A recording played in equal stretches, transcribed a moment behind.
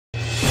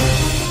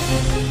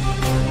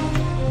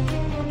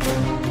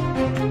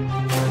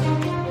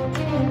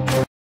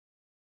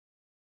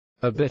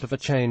A bit of a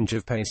change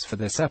of pace for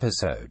this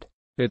episode.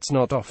 It's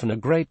not often a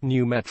great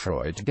new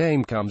Metroid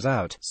game comes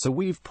out, so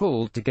we've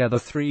pulled together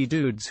 3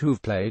 dudes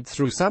who've played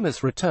through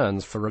Samus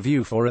Returns for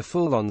review for a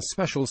full-on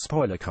special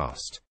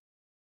spoilercast.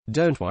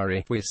 Don't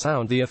worry, we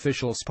sound the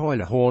official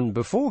spoiler horn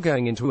before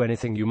going into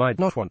anything you might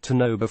not want to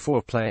know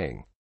before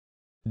playing.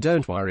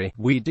 Don't worry,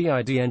 we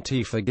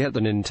didn't forget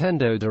the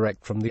Nintendo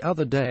Direct from the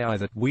other day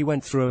either. We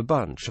went through a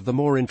bunch of the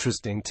more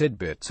interesting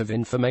tidbits of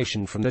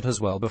information from it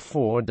as well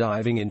before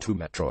diving into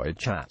Metroid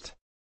chat.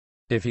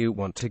 If you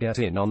want to get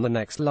in on the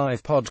next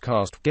live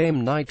podcast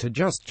game night or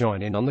just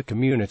join in on the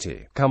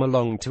community, come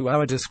along to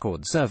our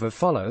Discord server,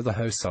 follow the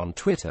hosts on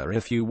Twitter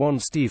if you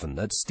want, Steven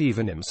at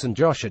StevenIms and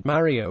Josh at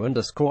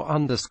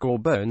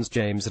Mario__Bones,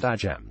 James at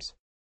Ajams.